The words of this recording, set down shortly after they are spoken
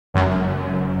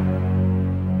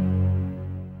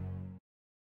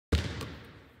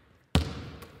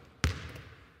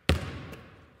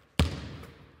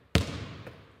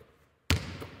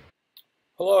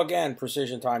Hello again,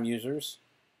 Precision Time users.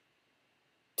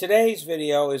 Today's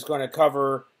video is going to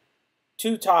cover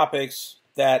two topics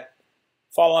that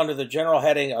fall under the general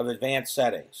heading of advanced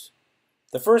settings.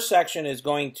 The first section is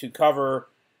going to cover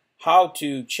how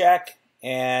to check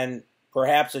and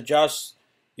perhaps adjust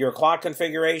your clock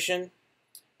configuration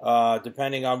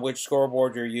depending on which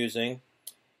scoreboard you're using.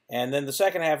 And then the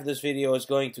second half of this video is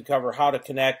going to cover how to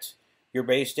connect your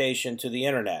base station to the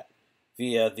internet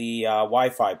via the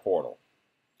Wi-Fi portal.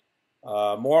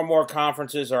 More and more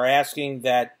conferences are asking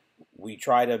that we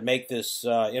try to make this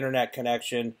internet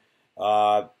connection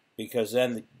because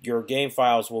then your game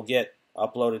files will get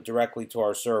uploaded directly to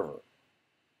our server.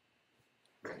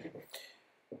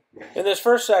 In this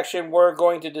first section, we're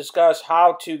going to discuss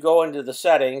how to go into the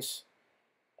settings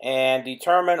and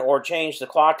determine or change the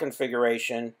clock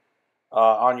configuration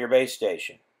on your base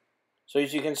station. So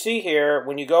as you can see here,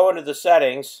 when you go into the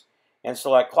settings and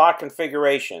select clock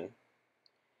configuration,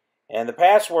 and the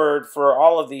password for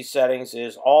all of these settings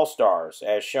is all stars,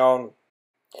 as shown.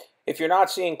 If you're not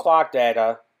seeing clock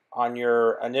data on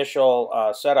your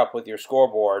initial setup with your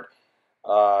scoreboard,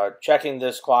 checking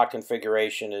this clock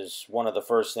configuration is one of the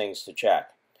first things to check.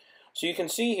 So you can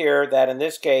see here that in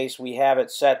this case we have it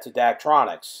set to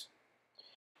Daktronics.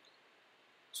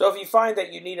 So if you find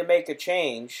that you need to make a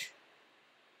change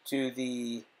to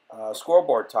the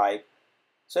scoreboard type,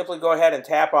 simply go ahead and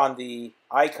tap on the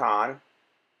icon,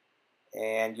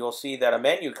 and you'll see that a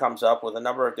menu comes up with a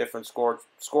number of different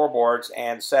scoreboards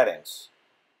and settings.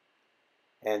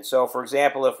 And so, for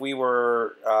example, if we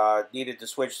were needed to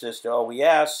switch this to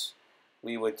OES,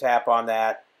 we would tap on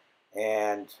that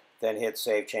and then hit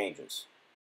Save Changes.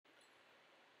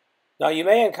 Now, you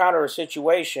may encounter a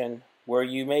situation where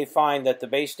you may find that the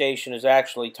base station is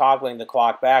actually toggling the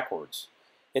clock backwards.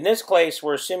 In this case,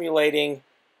 we're simulating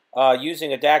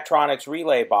using a Daktronics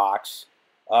relay box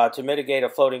to mitigate a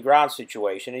floating ground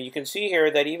situation. And you can see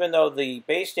here that even though the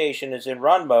base station is in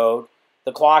run mode,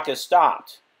 the clock is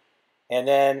stopped. And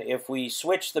then if we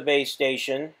switch the base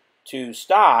station to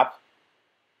stop,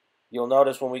 you'll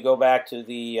notice when we go back to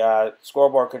the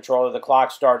scoreboard controller, the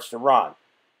clock starts to run.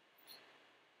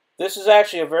 This is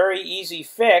actually a very easy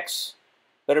fix,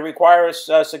 but it requires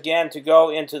us again to go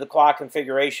into the clock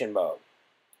configuration mode.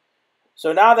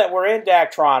 So now that we're in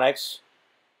Daktronics,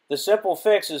 the simple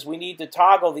fix is we need to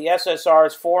toggle the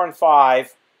SSRs 4 and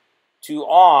 5 to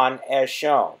on as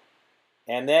shown,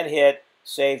 and then hit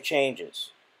Save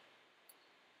Changes.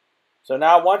 So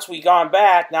now once we've gone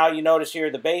back, now you notice here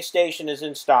the base station is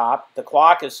in stop, the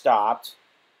clock is stopped.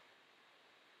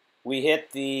 We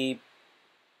hit the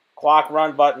clock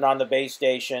run button on the base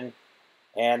station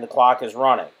and the clock is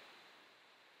running.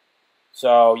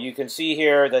 So you can see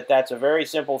here that that's a very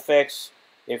simple fix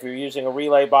if you're using a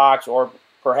relay box or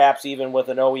perhaps even with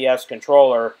an OES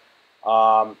controller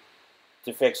to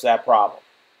fix that problem.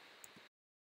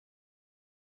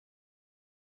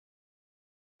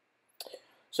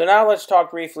 So now let's talk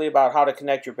briefly about how to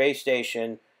connect your base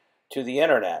station to the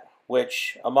internet,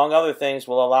 which, among other things,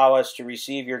 will allow us to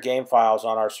receive your game files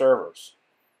on our servers.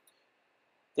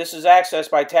 This is accessed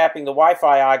by tapping the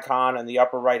Wi-Fi icon in the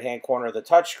upper right-hand corner of the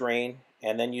touchscreen,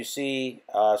 and then you see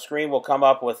a screen will come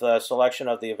up with a selection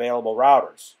of the available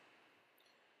routers.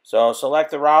 So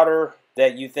select the router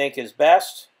that you think is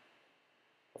best.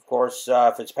 Of course,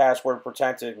 if it's password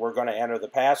protected, we're going to enter the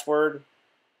password.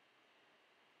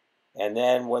 And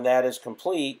then when that is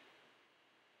complete,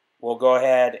 we'll go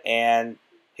ahead and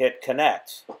hit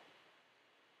connect.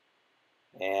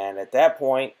 And at that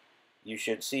point, you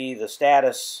should see the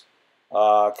status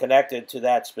connected to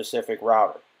that specific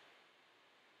router.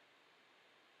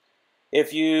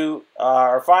 If you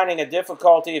are finding a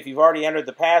difficulty, if you've already entered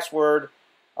the password,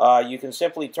 you can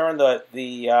simply turn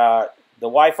the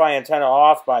Wi-Fi antenna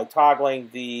off by toggling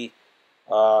the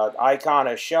icon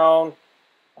as shown.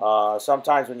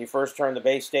 Sometimes when you first turn the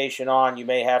base station on, you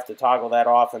may have to toggle that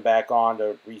off and back on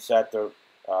to reset the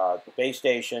base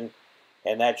station,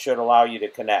 and that should allow you to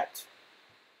connect.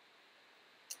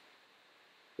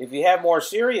 If you have more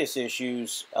serious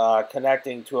issues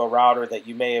connecting to a router that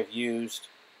you may have used,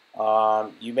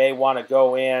 you may want to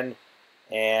go in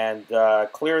and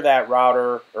clear that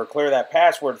router or clear that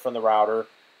password from the router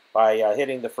by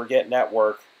hitting the Forget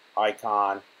Network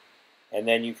icon, and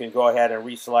then you can go ahead and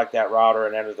reselect that router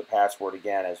and enter the password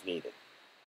again as needed.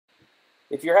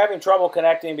 If you're having trouble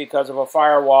connecting because of a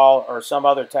firewall or some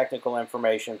other technical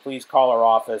information, please call our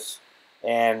office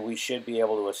and we should be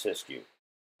able to assist you.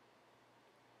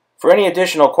 For any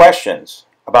additional questions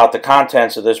about the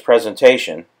contents of this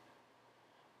presentation,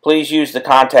 please use the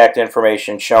contact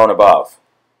information shown above.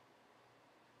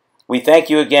 We thank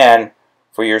you again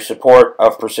for your support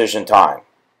of Precision Time.